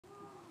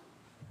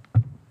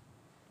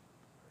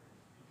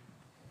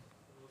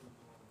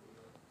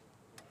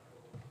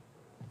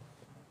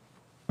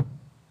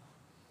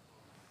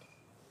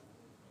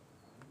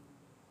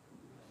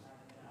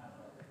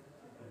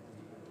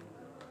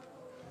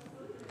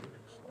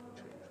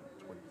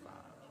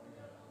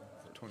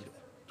20,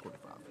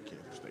 25 for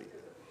Kansas State.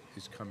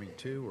 he's coming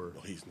too, or?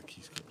 No, he's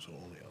so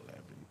only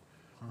 11,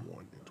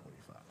 1, and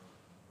 25.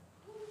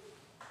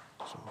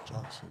 So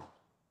Johnson.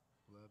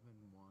 11,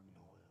 1,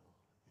 Nowell,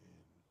 and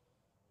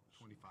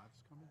 25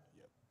 is coming?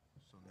 Yep.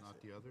 So not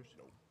the others?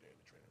 Nope, they're in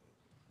the training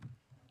room.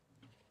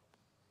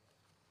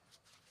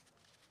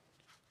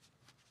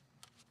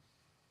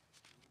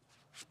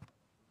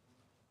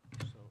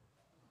 So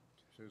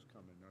who's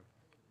coming? No?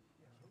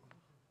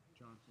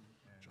 Johnson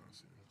and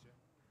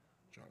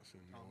Johnson,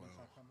 Tomlin's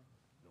Nowell. not coming?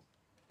 Nope.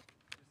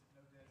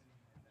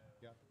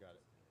 Yep, got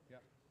it.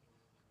 Yep.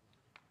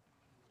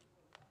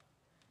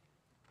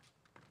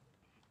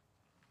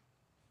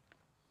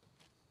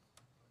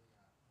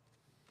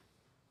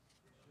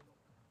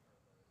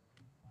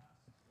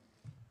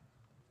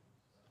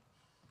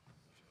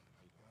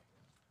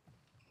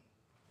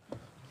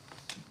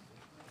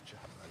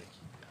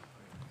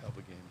 Hell of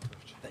a game,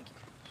 Coach. Thank you.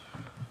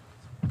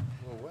 A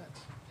little wet.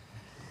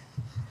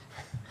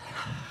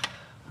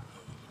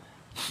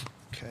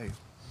 Okay,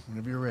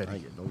 whenever you're ready. I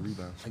get no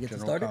rebounds. I get to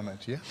General start it?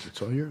 comments. Yeah,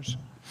 it's all yours.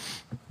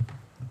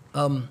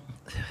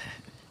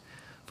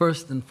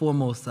 First and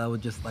foremost, I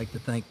would just like to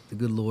thank the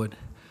good Lord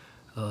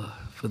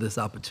for this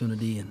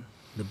opportunity and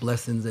the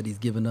blessings that he's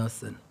given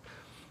us. And,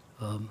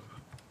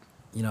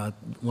 you know, I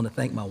want to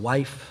thank my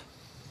wife.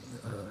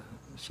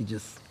 She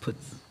just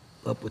puts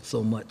up with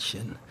so much.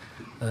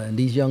 And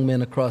these young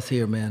men across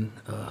here, man,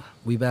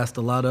 we've asked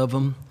a lot of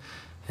them,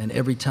 and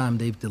every time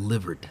they've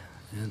delivered.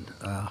 And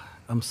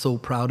I'm so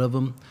proud of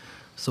them,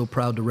 so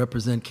proud to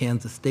represent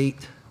Kansas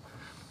State.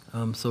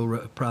 I'm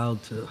so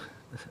proud to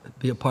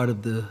be a part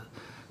of the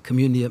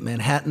community at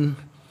Manhattan,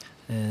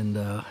 and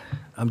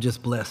I'm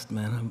just blessed,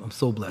 man. I'm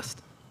so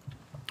blessed.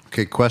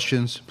 Okay,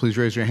 questions? Please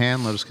raise your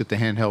hand. Let us get the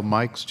handheld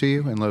mics to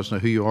you and let us know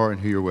who you are and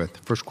who you're with.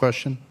 First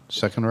question,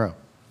 second row.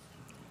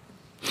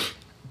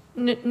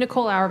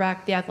 Nicole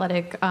Auerbach, The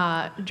Athletic.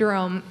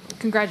 Jerome,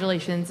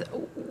 congratulations.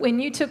 When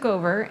you took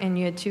over and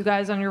you had 2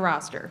 guys on your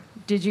roster,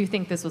 did you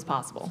think this was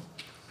possible?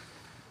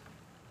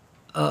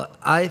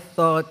 I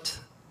thought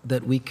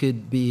that we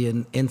could be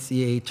an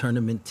NCAA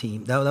tournament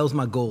team. That was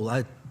my goal.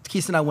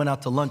 Keith and I went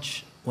out to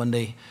lunch one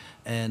day,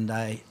 and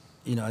I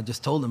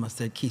just told him, I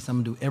said, Keith,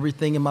 I'm going to do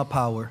everything in my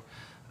power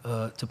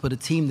to put a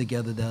team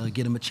together that'll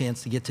get him a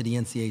chance to get to the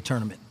NCAA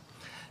tournament.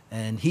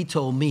 And he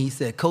told me, he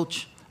said,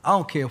 Coach, I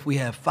don't care if we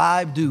have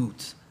 5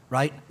 dudes,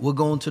 right? We're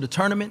going to the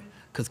tournament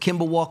because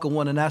Kemba Walker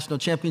won a national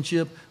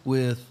championship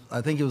with,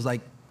 I think it was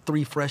like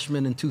 3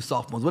 freshmen and 2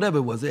 sophomores, whatever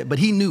it was. But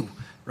he knew,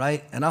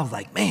 right? And I was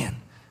like, man,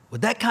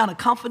 with that kind of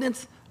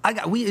confidence,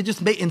 it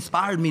just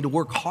inspired me to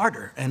work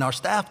harder and our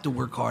staff to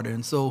work harder.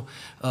 And so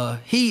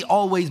he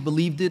always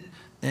believed it,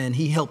 and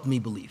he helped me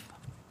believe.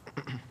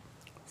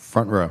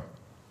 Front row.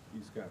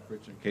 He's got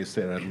Richard,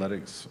 K-State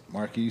Athletics.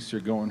 Markqius,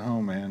 you're going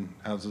home, man.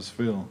 How's this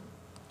feel?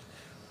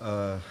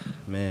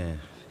 Man,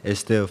 it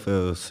still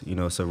feels,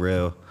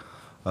 surreal.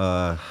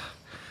 But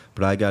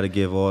I got to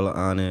give all the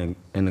honor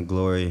and the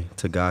glory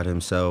to God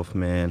himself,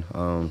 man.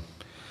 I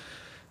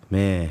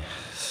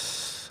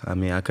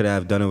couldn't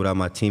have done it without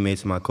my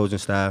teammates and my coaching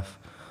staff.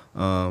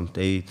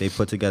 They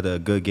put together a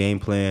good game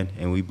plan,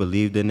 and we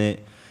believed in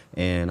it,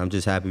 and I'm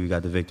just happy we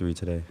got the victory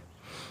today.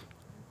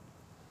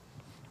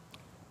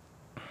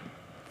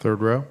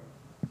 Third row.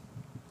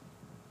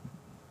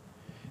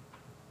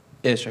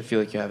 Ish, I feel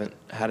like you haven't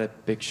had a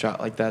big shot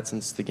like that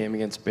since the game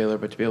against Baylor,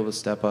 but to be able to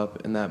step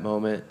up in that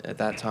moment at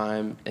that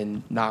time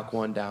and knock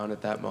one down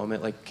at that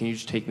moment, can you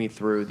just take me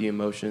through the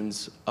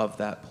emotions of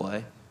that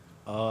play?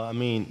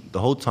 The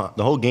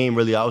whole game,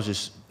 really, I was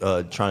just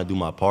trying to do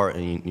my part.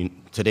 And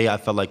today, I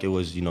felt like it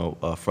was,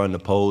 front of the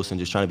post and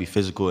just trying to be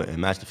physical and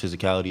match the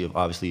physicality of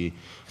obviously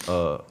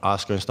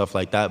Oscar and stuff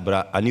like that.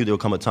 But I knew there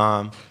would come a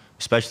time,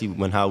 especially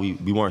when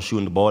we weren't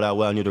shooting the ball that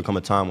well. I knew there would come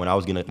a time when I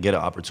was gonna get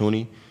an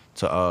opportunity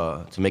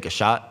to make a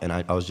shot, and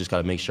I was just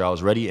gotta make sure I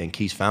was ready. And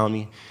Keith found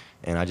me,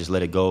 and I just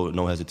let it go,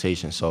 no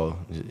hesitation. So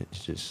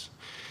it's just.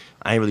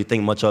 I didn't really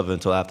think much of it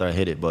until after I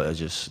hit it, but it's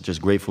just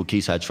grateful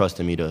Keith had trust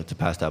in me to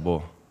pass that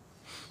ball.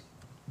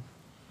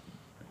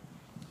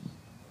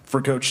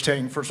 For Coach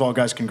Tang, first of all,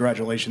 guys,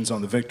 congratulations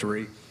on the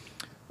victory.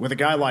 With a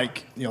guy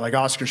like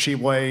Oscar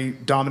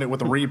Tshiebwe, dominant with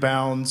the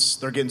rebounds,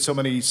 they're getting so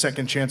many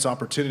second chance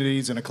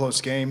opportunities in a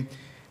close game.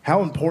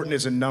 How important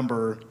is a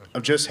number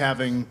of just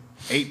having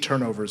 8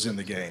 turnovers in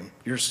the game?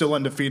 You're still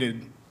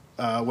undefeated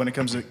when it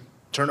comes to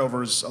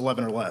turnovers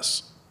 11 or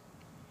less.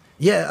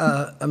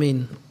 Yeah,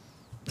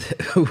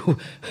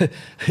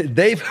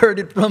 they've heard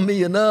it from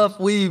me enough.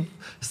 We've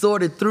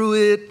sorted through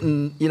it,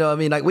 and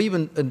we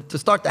even to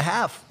start the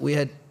half, we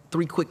had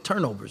 3 quick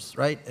turnovers,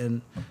 right?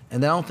 And I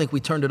don't think we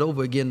turned it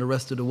over again the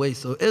rest of the way.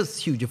 So it's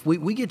huge. If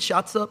we get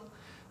shots up,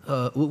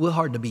 we're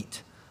hard to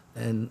beat.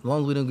 And as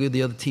long as we don't give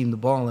the other team the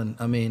ball,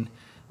 and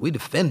we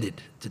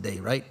defended today,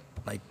 right?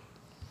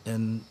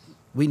 And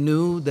we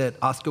knew that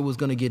Oscar was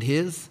going to get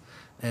his,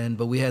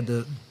 but we had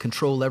to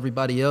control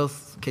everybody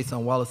else.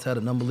 Kason Wallace had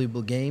an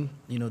unbelievable game,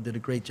 did a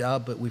great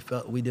job, but we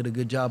felt we did a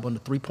good job on the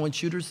 3-point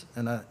shooters,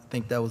 and I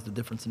think that was the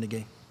difference in the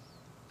game.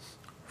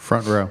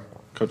 Front row.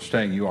 Coach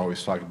Tang, you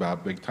always talk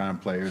about big-time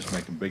players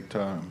making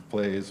big-time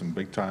plays and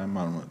big-time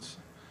moments.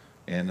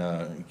 And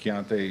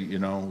Keontae, you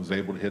know, was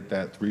able to hit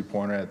that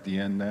three-pointer at the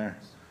end there.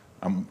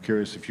 I'm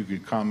curious if you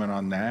could comment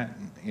on that,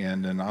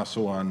 and then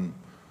also on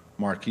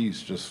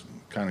Markqius just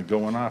kind of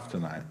going off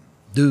tonight.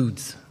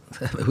 Dudes.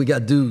 We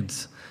got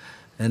dudes.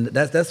 And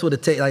that's what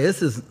it takes. Like,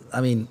 this is, I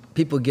mean,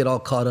 people get all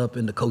caught up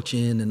in the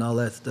coaching and all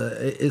that stuff.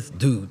 It's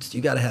dudes.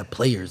 You got to have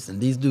players.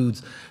 And these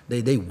dudes,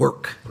 they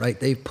work, right?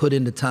 They put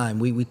in the time.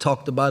 We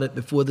talked about it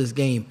before this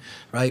game,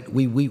 right?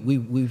 We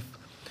were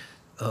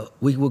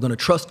going to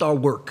trust our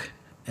work.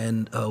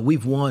 And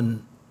we've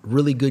won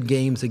really good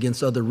games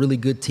against other really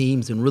good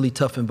teams in really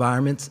tough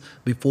environments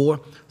before.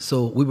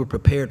 So we were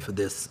prepared for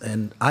this.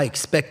 And I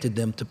expected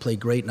them to play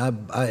great.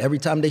 And I every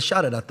time they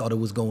shot it, I thought it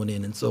was going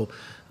in. And so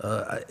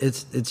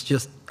it's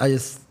just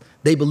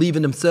they believe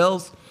in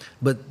themselves,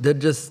 but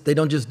they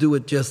don't just do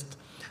it just,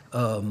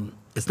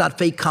 it's not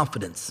fake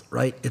confidence,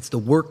 right? It's the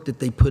work that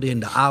they put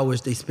in, the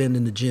hours they spend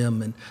in the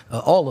gym, and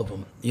all of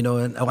them, you know.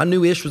 And I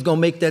knew Ish was going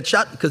to make that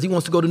shot because he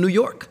wants to go to New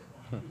York.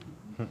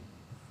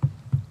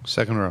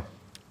 Second row.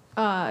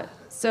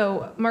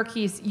 So,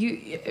 Markqius,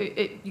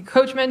 your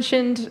coach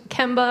mentioned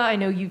Kemba. I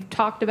know you've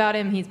talked about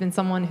him. He's been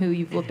someone who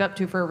you've looked up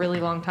to for a really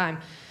long time.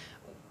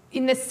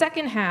 In the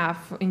second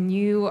half, when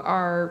you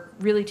are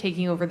really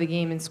taking over the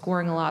game and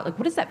scoring a lot, like,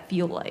 what does that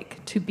feel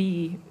like to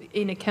be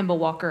in a Kemba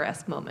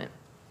Walker-esque moment?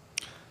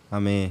 I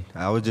mean,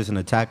 I was just in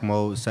attack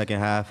mode second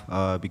half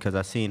because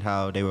I seen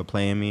how they were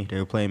playing me. They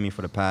were playing me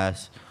for the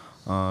pass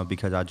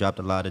because I dropped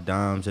a lot of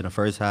dimes in the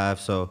first half.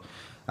 So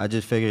I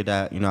just figured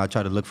that, you know, I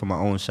tried to look for my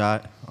own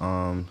shot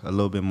a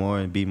little bit more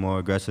and be more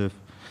aggressive.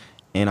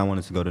 And I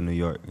wanted to go to New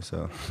York,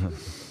 so.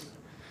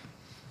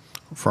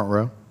 Front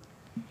row.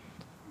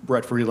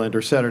 Brett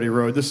Freelander, Saturday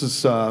Road. This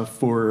is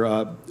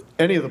for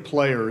any of the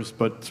players,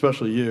 but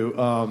especially you.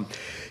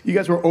 You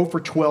guys were 0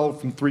 for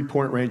 12 from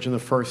three-point range in the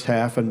first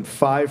half and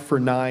 5 for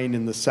 9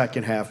 in the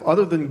second half.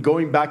 Other than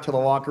going back to the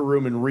locker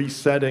room and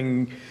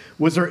resetting,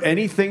 was there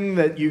anything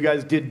that you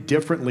guys did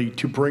differently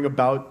to bring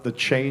about the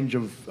change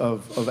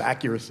of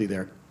accuracy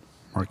there?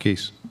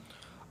 Markqius.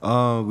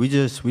 We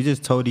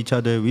just told each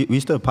other we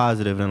stood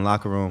positive in the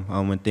locker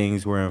room when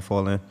things weren't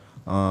falling.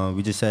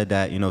 We just said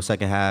that, you know,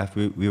 second half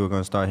we were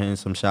going to start hitting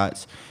some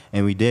shots,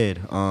 and we did.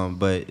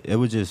 But it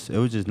was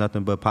just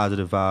nothing but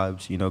positive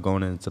vibes, you know,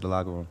 going into the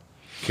locker room.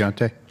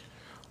 Keontae.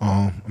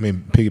 I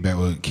mean, piggyback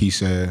what Keith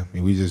said. I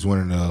mean, we just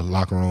went in the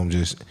locker room,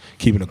 just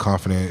keeping the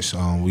confidence.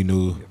 We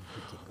knew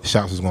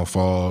shots was gonna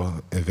fall.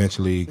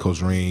 Eventually, Coach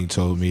Ring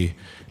told me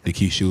to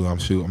keep shooting. I'm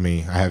shooting. I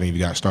mean, I haven't even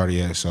got started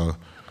yet, so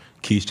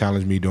Keith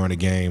challenged me during the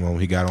game.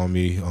 He got on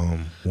me,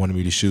 wanted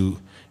me to shoot,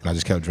 and I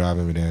just kept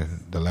driving. And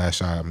then the last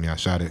shot, I mean, I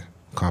shot it,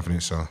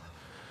 confident. So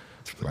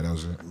that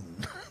was it.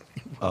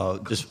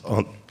 Just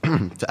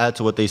to add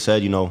to what they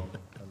said, you know,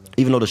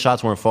 even though the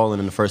shots weren't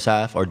falling in the first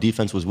half, our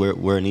defense was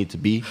where it needed to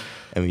be.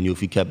 And we knew if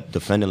we kept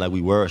defending like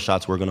we were, our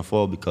shots were going to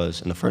fall because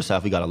in the first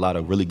half we got a lot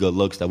of really good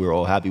looks that we were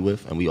all happy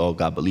with, and we all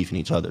got belief in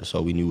each other, so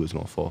we knew it was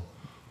going to fall.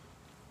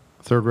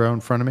 Third row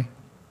in front of me.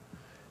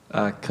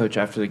 Coach,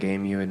 after the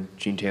game, you and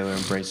Gene Taylor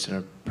embraced in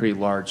a pretty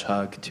large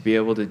hug. To be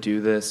able to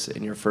do this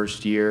in your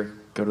first year,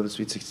 go to the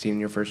Sweet 16 in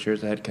your first year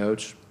as a head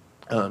coach,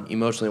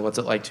 emotionally, what's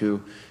it like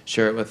to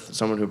share it with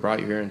someone who brought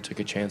you here and took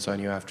a chance on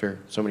you after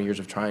so many years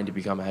of trying to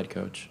become a head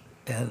coach?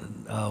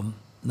 And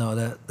no,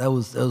 that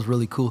was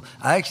really cool.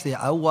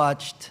 I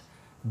watched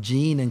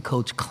Gene and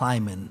Coach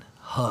Kleiman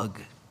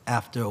hug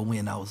after a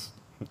win. I was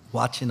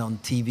watching on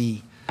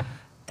TV,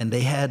 and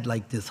they had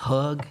like this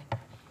hug,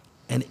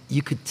 and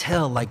you could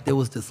tell like there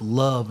was this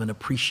love and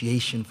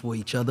appreciation for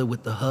each other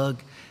with the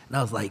hug. And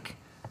I was like,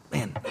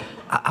 man,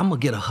 I'm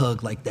gonna get a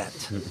hug like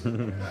that.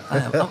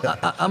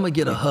 I'm gonna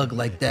get a hug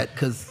like that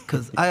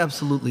because I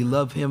absolutely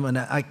love him, and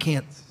I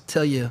can't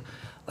tell you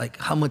like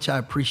how much I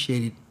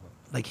appreciated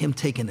like him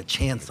taking a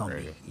chance on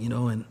me, you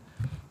know. And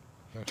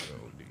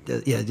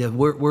yeah,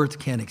 words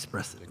can't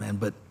express it, man.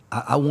 But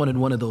I wanted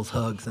one of those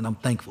hugs, and I'm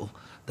thankful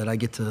that I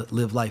get to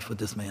live life with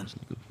this man.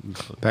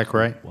 Back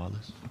right.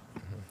 Wallace.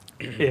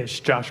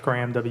 Ish, Josh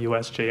Graham,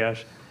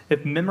 WSJS.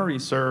 If memory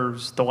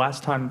serves,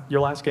 your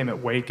last game at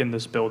Wake in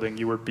this building,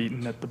 you were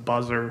beaten at the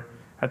buzzer.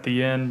 At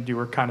the end, you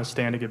were kind of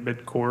standing at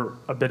midcourt,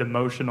 a bit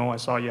emotional. I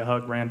saw you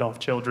hug Randolph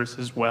Childress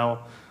as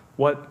well.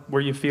 What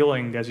were you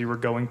feeling as you were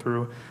going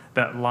through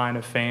that line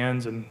of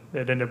fans, and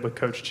it ended with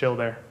Coach Chill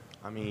there?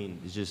 I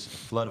mean, it's just a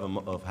flood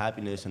of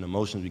happiness and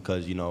emotions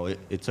because, you know,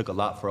 it took a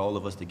lot for all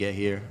of us to get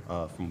here,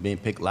 from being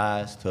picked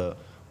last to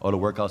all the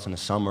workouts in the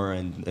summer,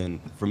 and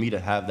for me to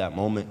have that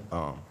moment,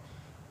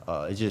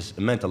 it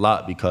meant a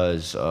lot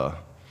because,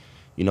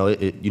 you know,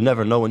 you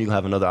never know when you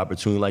have another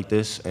opportunity like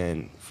this,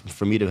 and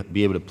for me to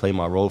be able to play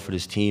my role for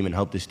this team and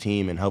help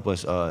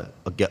us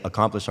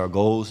accomplish our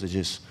goals,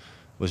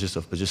 was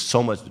just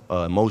so much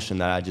emotion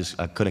that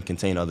I couldn't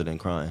contain other than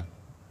crying.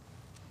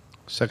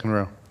 Second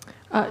row.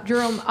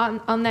 Jerome,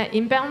 on that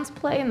inbounds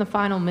play in the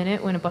final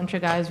minute when a bunch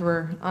of guys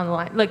were on the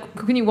line, like,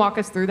 can you walk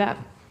us through that?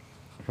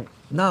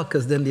 No,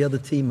 because then the other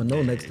team will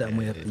know next time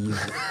we have to use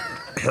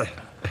it.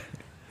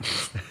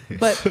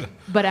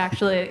 but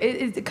actually,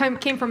 it kind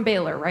of came from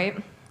Baylor,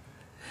 right?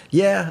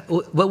 Yeah,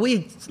 well,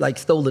 we like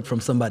stole it from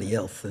somebody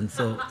else, and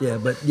so yeah.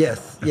 But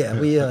yes, yeah,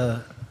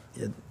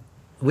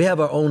 we have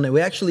our own name.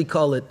 We actually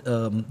call it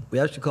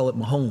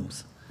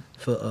Mahomes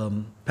for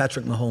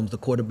Patrick Mahomes, the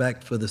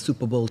quarterback for the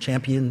Super Bowl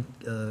champion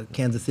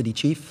Kansas City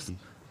Chiefs.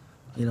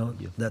 You know,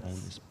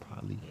 that's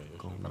probably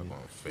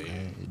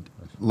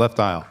Left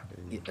aisle.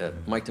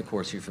 Mike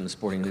DeCourcy from the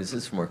Sporting News.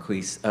 This is from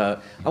Markqius.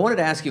 I wanted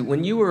to ask you,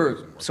 when you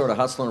were sort of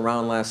hustling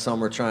around last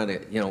summer trying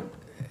to,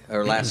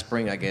 or last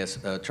spring, I guess,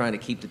 trying to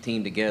keep the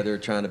team together,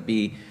 trying to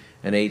be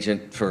an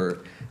agent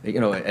for,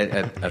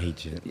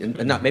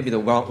 agent. Not maybe the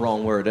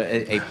wrong word,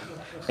 a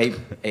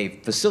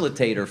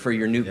facilitator for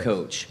your new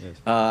coach.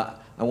 I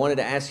wanted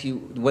to ask you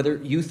whether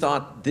you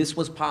thought this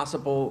was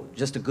possible,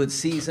 just a good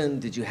season.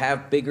 Did you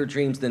have bigger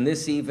dreams than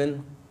this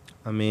even?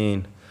 I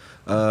mean,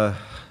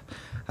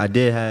 I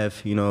did have,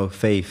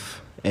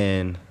 faith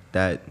in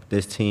that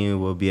this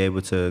team will be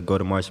able to go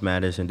to March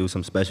Madness and do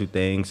some special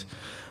things.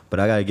 But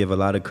I got to give a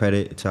lot of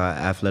credit to our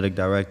athletic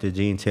director,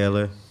 Gene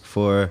Taylor,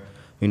 for,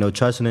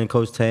 trusting in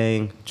Coach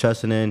Tang,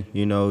 trusting in,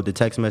 the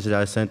text message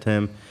I sent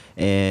him.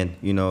 And,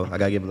 I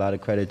got to give a lot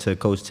of credit to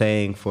Coach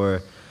Tang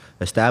for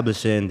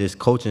establishing this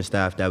coaching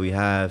staff that we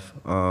have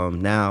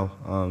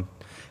now.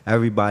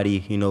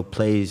 Everybody,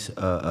 plays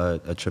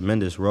a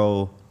tremendous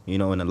role, in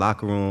the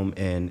locker room,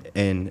 and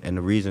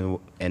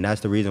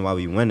that's the reason why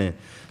we winning.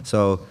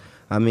 So,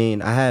 I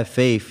mean, I have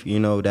faith,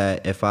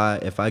 that if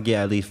I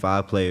get at least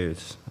 5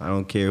 players, I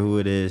don't care who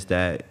it is,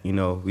 that we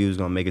was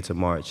gonna make it to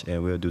March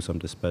and we'll do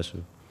something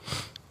special.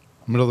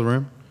 Middle of the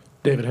room.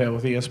 David Hale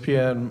with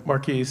ESPN.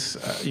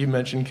 Markqius, you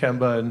mentioned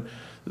Kemba, and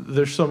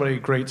there's so many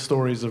great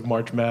stories of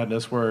March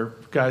Madness where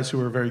guys who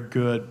are very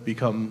good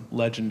become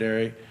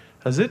legendary.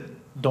 Has it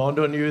dawned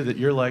on you that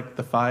you're like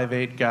the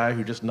 5'8" guy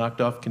who just knocked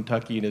off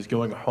Kentucky and is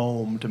going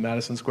home to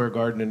Madison Square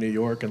Garden in New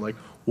York, and like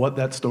what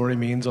that story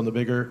means on the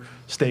bigger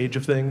stage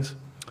of things?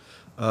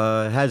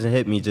 It hasn't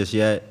hit me just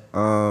yet,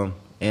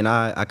 and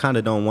I kind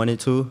of don't want it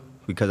to,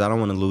 because I don't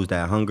want to lose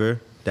that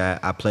hunger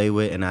that I play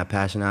with and that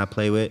passion I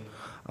play with.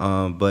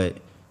 But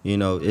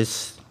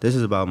this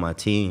is about my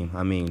team.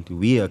 I mean,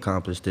 we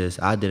accomplished this.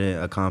 I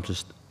didn't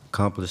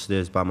accomplish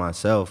this by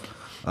myself.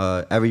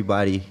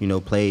 Everybody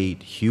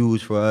played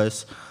huge for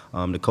us.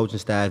 The coaching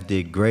staff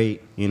did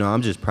great.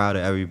 I'm just proud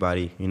of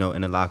everybody, in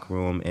the locker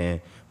room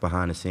and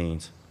behind the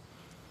scenes.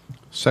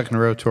 Second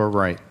row to our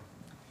right.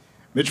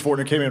 Mitch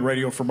Fortner came in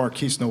radio for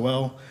Markqius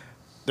Nowell.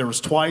 There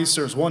was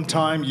one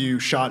time you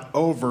shot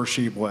over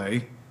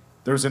Shibwe.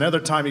 There was another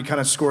time you kind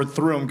of scored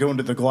through him going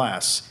to the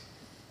glass.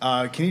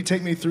 Can you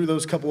take me through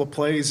those couple of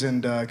plays?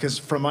 And because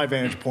from my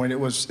vantage point, it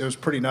was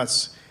pretty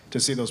nuts to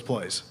see those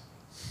plays.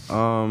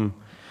 Like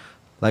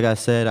I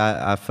said,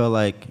 I felt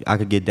like I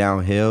could get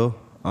downhill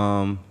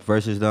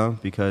versus them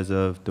because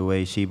of the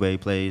way Shibwe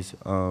plays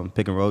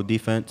pick and roll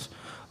defense.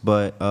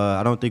 But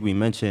I don't think we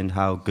mentioned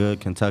how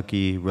good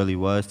Kentucky really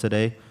was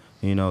today.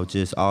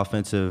 Just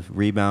offensive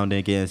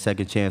rebounding, getting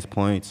second chance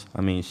points. I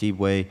mean,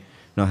 Shibwe,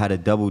 had a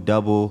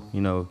double-double.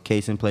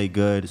 Kaysen played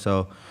good.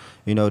 So,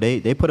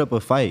 they put up a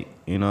fight,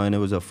 and it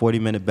was a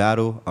 40-minute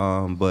battle,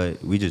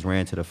 but we just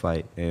ran to the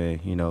fight.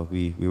 And,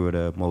 we were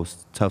the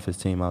most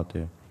toughest team out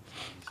there.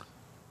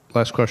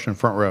 Last question,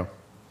 front row.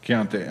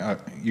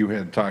 Keontae, you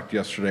had talked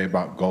yesterday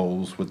about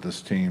goals with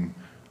this team.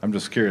 I'm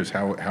just curious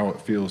how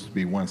it feels to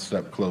be one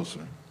step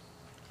closer.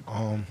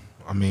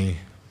 I mean,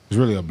 it's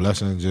really a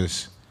blessing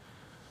just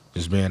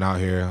being out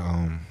here.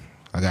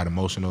 I got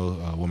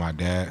emotional with my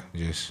dad.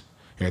 Just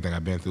everything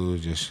I've been through.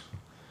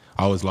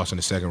 I always lost in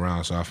the second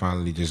round, so I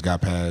finally just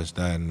got past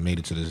that and made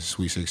it to the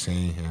Sweet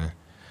 16. And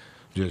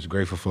just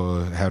grateful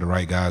for having the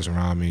right guys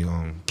around me.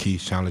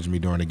 Keith challenged me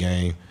during the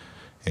game,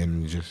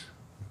 and just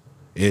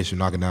Ish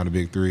knocking down the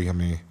big three. I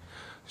mean,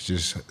 it's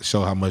just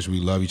show how much we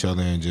love each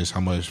other and just how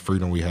much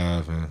freedom we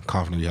have and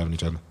confidence we have in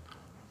each other.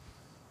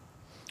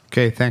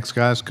 Okay, thanks,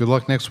 guys. Good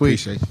luck next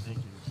week. Appreciate it.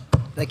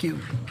 thank you.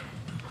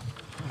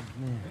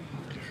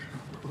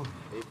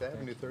 8th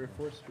Avenue,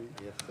 34th Street.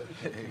 Yes,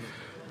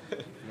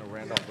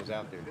 Randolph was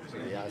out there.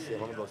 Yeah, I see. I'm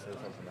going to go say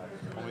something about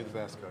it. Only the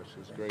best, Coach. It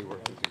was great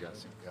working with you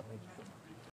guys. Yep.